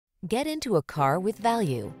Get into a car with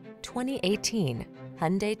value. 2018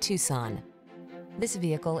 Hyundai Tucson. This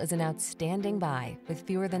vehicle is an outstanding buy with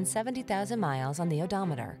fewer than 70,000 miles on the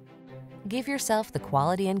odometer. Give yourself the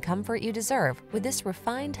quality and comfort you deserve with this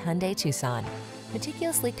refined Hyundai Tucson.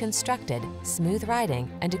 Meticulously constructed, smooth riding,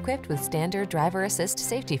 and equipped with standard driver assist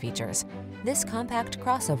safety features, this compact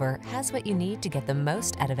crossover has what you need to get the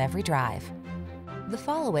most out of every drive. The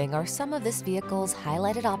following are some of this vehicle's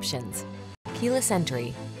highlighted options: keyless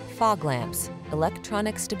entry, fog lamps,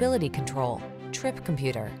 electronic stability control, trip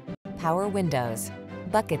computer, power windows,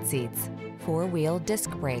 bucket seats, four-wheel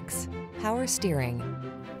disc brakes, power steering.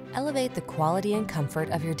 Elevate the quality and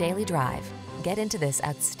comfort of your daily drive. Get into this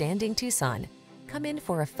outstanding Tucson. Come in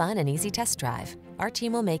for a fun and easy test drive. Our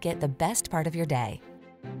team will make it the best part of your day.